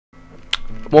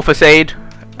More Facade.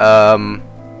 I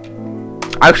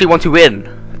actually want to win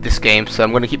this game, so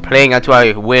I'm gonna keep playing until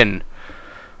I win.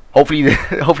 Hopefully,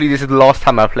 hopefully this is the last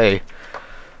time I play.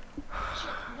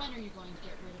 When are you going to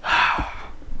get rid of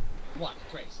it? What,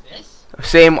 Grace, this?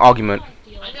 Same argument.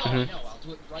 I know, I'll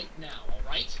do it right now,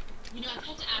 alright? You know, I've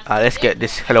had to ask Let's get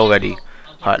this hello ready.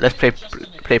 Alright, let's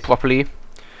play properly.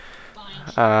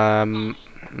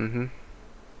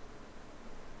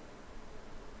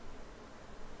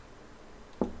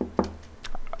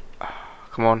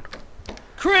 Come on.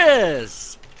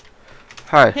 Chris!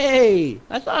 Hi. Hey,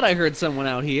 I thought I heard someone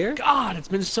out here. God, it's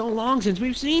been so long since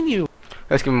we've seen you.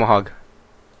 Let's give him a hug.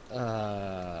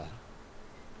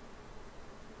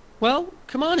 Well,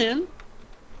 come on in.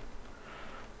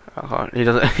 He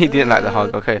doesn't. He didn't like the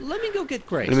hug. Okay. Let me go get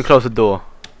Grace. Let me close the door.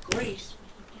 Grace.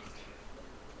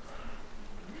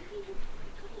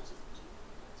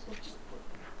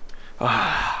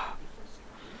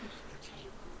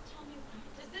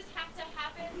 Does this have to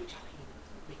happen?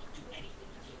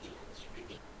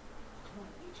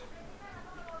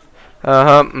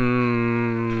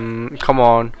 Come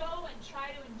on. Go and try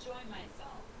to enjoy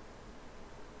myself.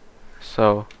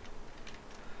 So.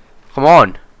 Come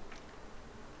on.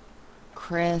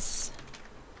 Chris.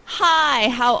 Hi,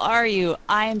 how are you?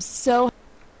 I am so...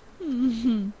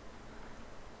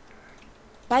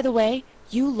 By the way,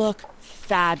 you look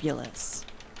fabulous.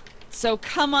 So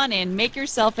come on in, make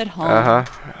yourself at home.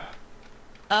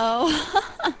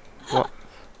 Oh. What?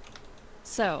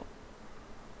 So,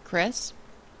 Chris,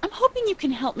 I'm hoping you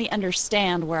can help me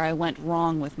understand where I went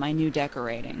wrong with my new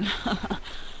decorating.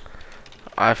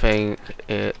 I think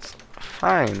it's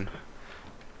fine.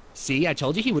 See, I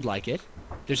told you he would like it.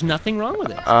 There's nothing wrong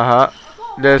with it.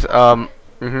 There's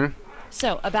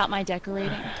So, about my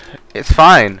decorating? It's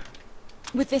fine.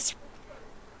 With this...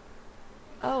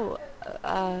 Oh,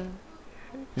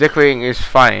 Decorating is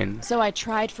fine. So I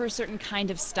tried for a certain kind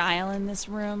of style in this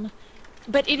room,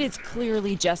 but it is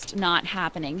clearly just not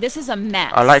happening. This is a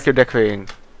mess. I like your decorating.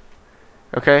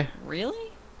 Okay?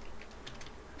 Really?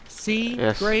 See,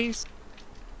 Yes. Grace?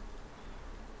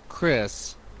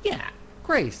 Chris. Yeah,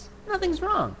 Grace. Nothing's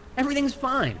wrong. Everything's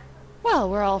fine. Well,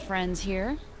 we're all friends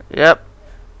here. Yep.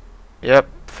 Yep.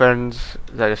 Friends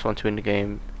that just want to win the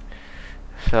game.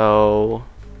 So...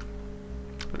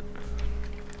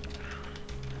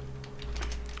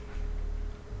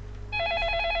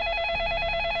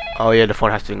 Oh yeah, the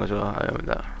phone has to ring as well. I remember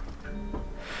that.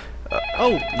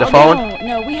 The phone?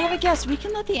 No, we have a guest. We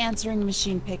can let the answering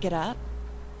machine pick it up.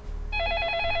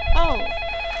 Oh.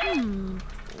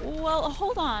 Well,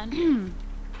 hold on.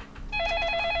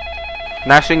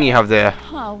 Nice thing you have there.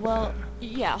 Huh, well,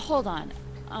 yeah, hold on.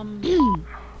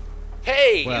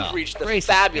 Hey, Well, you've reached the Grace's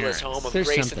fabulous parents. home of There's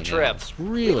Grace and something Trip. else.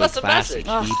 Really Leave us a classy message.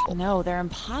 Ugh, people. no, they're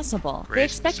impossible. They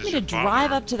Grace, expect this me is to your drive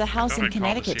father. up to the house thought in I'd call to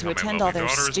Connecticut see to how my attend all lovely their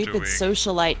daughter is stupid doing.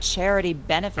 socialite charity I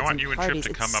benefits want and you and Trip parties.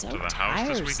 to come It's up so to the house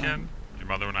this tiresome. weekend. Your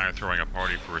mother and I are throwing a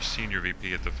party for a senior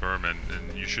VP at the firm, and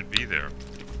you should be there.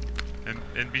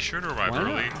 And be sure to arrive Why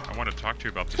not? early. I want to talk to you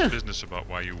about this business about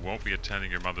why you won't be attending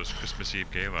your mother's Christmas Eve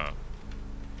gala.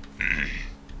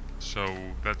 So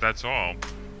that's all.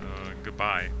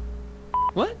 Goodbye.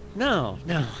 What? No,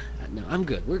 I'm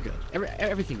good. We're good.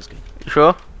 Everything's good. You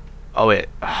sure? Oh wait.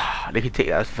 They can take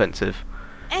that as offensive.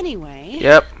 Anyway.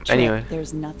 Yep. Trip, Anyway.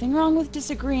 There's nothing wrong with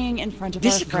disagreeing in front of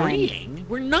our friend. Disagreeing?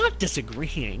 We're not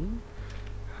disagreeing.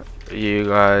 You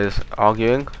guys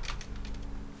arguing?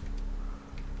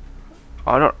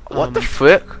 I don't. What the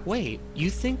frick? Wait, you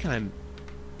think I'm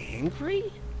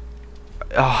angry?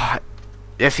 Oh,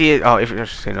 yes he is. Oh, if you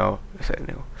just say no, say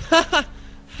no.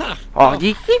 Oh,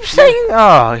 you keep saying.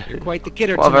 Oh, You're quite the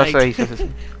kidder what tonight. I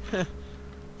say?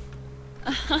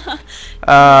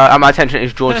 My attention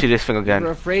is drawn to this thing We're again.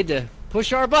 afraid to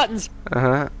push our buttons.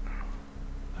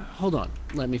 Hold on,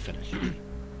 let me finish.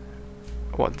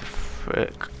 What the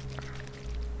frick?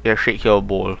 Yeah, shake your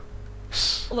ball.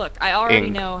 Look, I already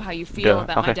Ink. know how you feel Duh,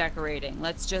 about my okay. decorating.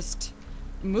 Let's just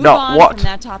move No, on what? from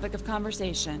that topic of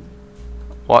conversation.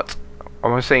 What?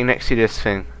 I'm saying next to this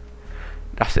thing.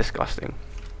 That's disgusting.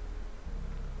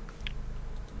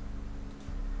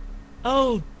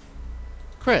 Oh,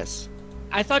 Chris,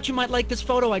 I thought you might like this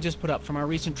photo I just put up from our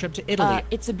recent trip to Italy.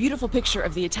 It's a beautiful picture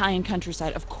of the Italian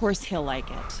countryside. Of course he'll like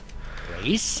it.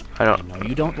 Grace, I don't- know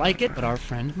you don't like it, but our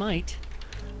friend might.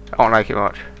 I don't like it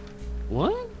much.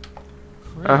 What?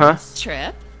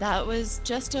 Trip, that was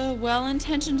just a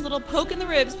well-intentioned little poke in the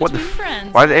ribs What the between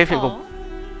friends. why did everything Oh.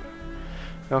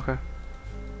 go? Okay.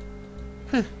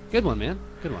 Good one, man.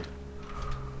 Good one.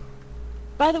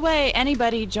 By the way,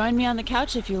 anybody, join me on the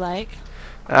couch if you like.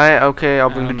 Okay, I'll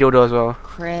bring the dildo as well.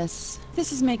 Chris,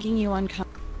 this is making you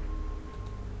uncomfortable.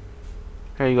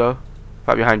 Here you go.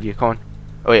 Right behind you. Come on.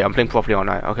 Oh wait, I'm playing properly all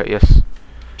night. Okay, yes.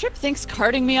 Trip thinks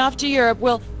carting me off to Europe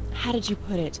will, how did you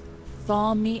put it,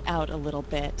 thaw me out a little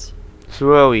bit. So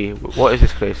where are we? What is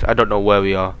this place? I don't know where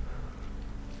we are.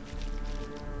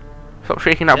 Stop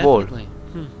shaking that ball. Definitely.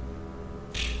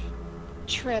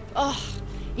 Trip, ugh.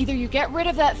 Either you get rid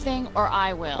of that thing or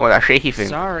I will. What, that shaky thing?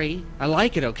 Sorry. I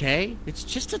like it, okay? It's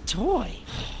just a toy.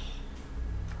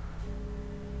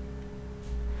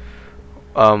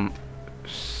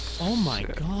 Oh my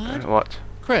god. What?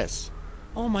 Chris.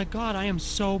 Oh my god, I am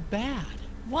so bad.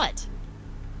 What?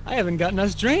 I haven't gotten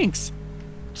us drinks.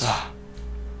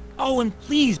 Oh, and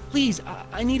please,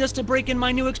 I need us to break in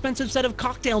my new expensive set of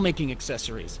cocktail making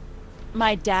accessories.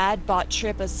 My dad bought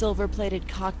Trip a silver-plated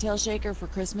cocktail shaker for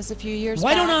Christmas a few years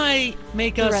Why back. don't I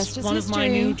make The us rest is one of my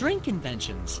history. new drink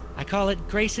inventions? I call it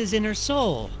Grace's Inner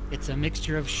Soul. It's a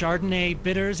mixture of Chardonnay,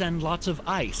 bitters, and lots of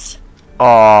ice. Oh,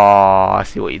 I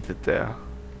see what you did there.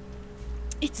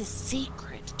 It's a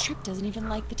secret. Trip doesn't even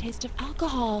like the taste of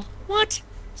alcohol. What?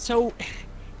 So,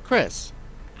 Chris,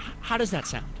 how does that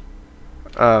sound?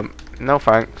 No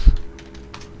thanks.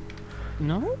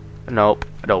 No? Nope,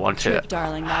 I don't want Trip, it.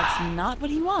 darling, that's not what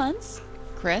he wants.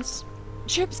 Chris,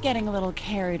 Trip's getting a little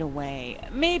carried away.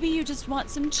 Maybe you just want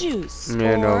some juice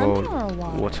Yeah, or no, mineral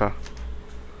water. water.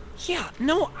 Yeah,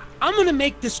 no, I'm gonna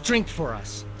make this drink for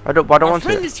us. I don't Our want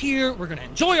friend it. is here, we're gonna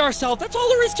enjoy ourselves, that's all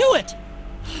there is to it.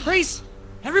 Grace,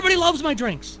 everybody loves my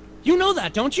drinks. You know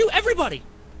that, don't you? Everybody.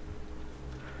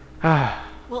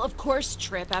 Well, of course,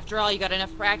 Trip. After all, you got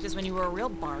enough practice when you were a real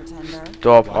bartender.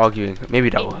 Stop arguing. Maybe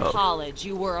that will In help. college,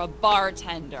 you were a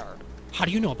bartender. How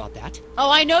do you know about that?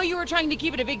 Oh, I know you were trying to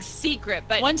keep it a big secret,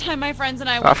 but one time my friends and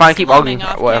I Fine, went keep slumming arguing,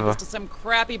 off whatever. campus to some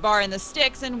crappy bar in the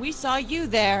sticks, and we saw you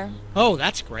there. Oh,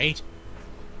 that's great.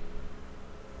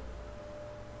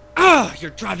 Ah,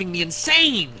 you're driving me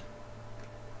insane!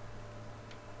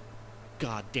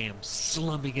 Goddamn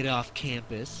slumming it off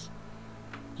campus.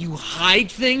 You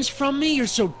hide things from me? You're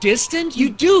so distant? You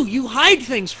do! You hide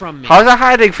things from me! How's that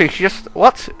hiding thing? She just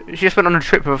what? She just went on a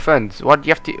trip with her friends. What do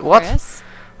you have to? What? Chris?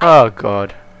 Oh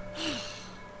god.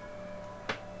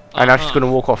 And now she's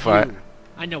gonna walk off, right? You.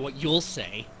 I know what you'll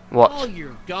say. What? All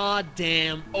your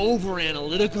goddamn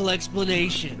over-analytical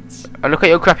explanations. And look at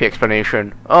your crappy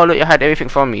explanation. Oh look, you hide everything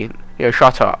from me. Here,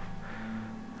 shut up.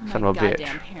 Son My of a bitch.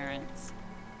 goddamn parents.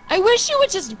 I wish you would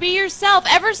just be yourself.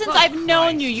 Ever since For I've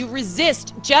known Christ. you, you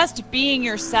resist just being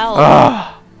yourself.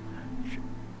 Ah.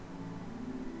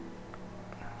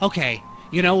 Okay,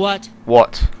 you know what?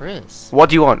 What? Chris. What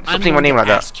do you want? Stop I'm saying my going name to like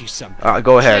that. ask you something.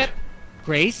 Go ahead. Chip,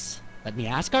 Grace, let me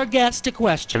ask our guest a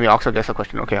question. Let me ask her guess a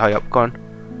question. Okay, hurry up. Go on.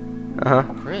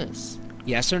 Chris,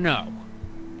 yes or no?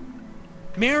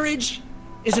 Marriage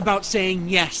is about saying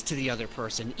yes to the other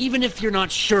person, even if you're not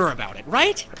sure about it,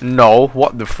 right? No.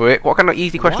 What the frick? What kind of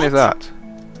easy question is What? that?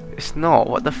 It's not.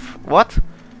 What the what?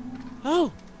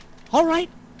 Oh, all right.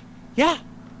 Yeah.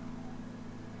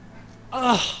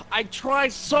 Ugh, I try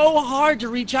so hard to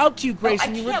reach out to you, Grace, I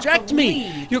and you can't reject me.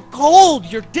 believe- You're cold,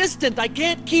 you're distant, I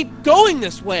can't keep going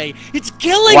this way. It's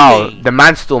killing Wow, me. the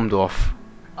man stormed off.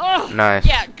 Oh, Nice.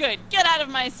 yeah, good. Get out of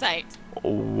my sight.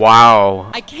 Wow.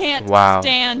 I can't Wow.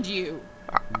 stand you.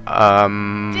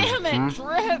 Damn Damn it,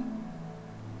 Trip.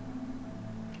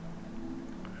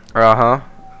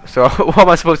 So what am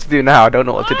I supposed to do now? I don't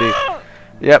know what to do. Ah!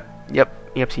 Yep.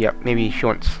 Maybe she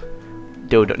wants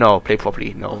dildo. No, play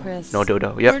properly. No, Chris, no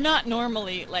dildo. We're Yep. not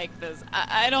normally like this.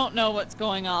 I don't know what's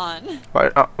going on.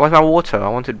 Right, where's my water? I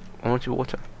wanted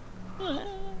water.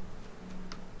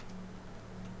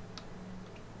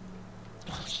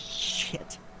 Oh,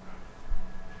 shit.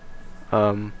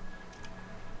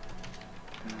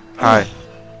 Hi.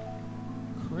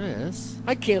 Chris,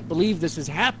 I can't believe this is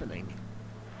happening.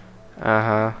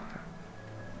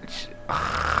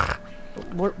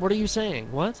 What are you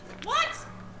saying? What? What?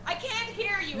 I can't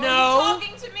hear you. No. Are you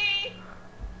talking to me?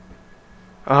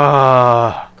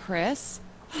 Chris,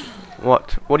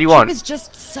 What? What do you Trip want? is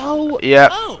just so. Yeah.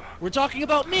 Oh, we're talking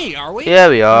about me, are we? Yeah,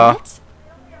 we are. What?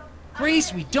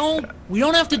 Grace, we don't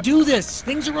have to do this.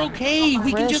 Things are okay.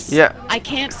 We can Chris. just Yeah. I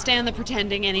can't stand the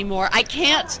pretending anymore. I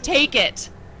can't take it.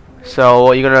 So,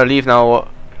 what, you gonna leave now? What?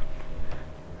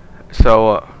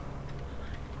 So,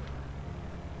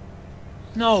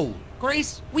 No,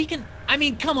 Grace, we can. I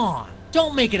mean, come on.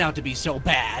 Don't make it out to be so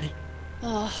bad.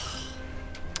 Ugh.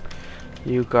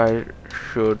 you guys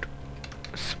should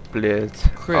split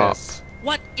Chris,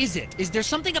 what is it? Is there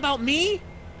something about me?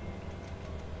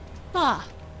 Ah,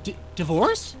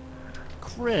 Divorce?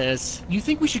 Chris, you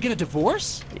think we should get a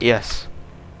divorce? up. Yes.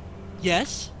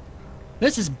 Yes.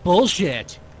 This is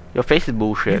bullshit. Your face is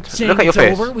bullshit. Saying Look at your it's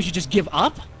face. over, we should just give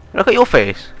up? Look at your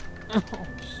face.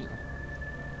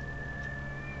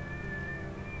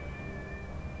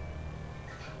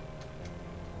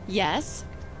 Yes?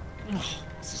 Oh,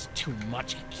 this is too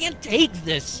much. I can't take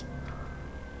this.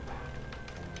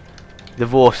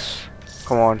 Divorce.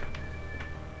 Come on.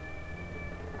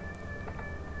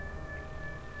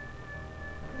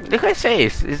 Like I say,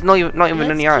 it's not even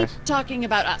in the eyes. Let's keep talking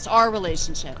about us, our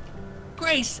relationship.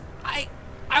 Grace, I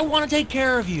want to take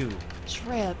care of you.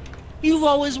 Trip. You've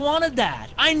always wanted that.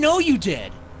 I know you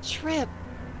did. Trip.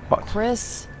 What?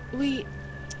 Chris, we...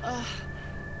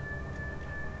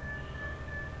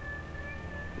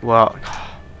 Well,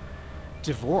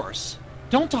 Divorce?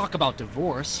 Don't talk about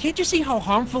divorce. Can't you see how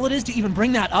harmful it is to even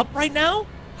bring that up right now?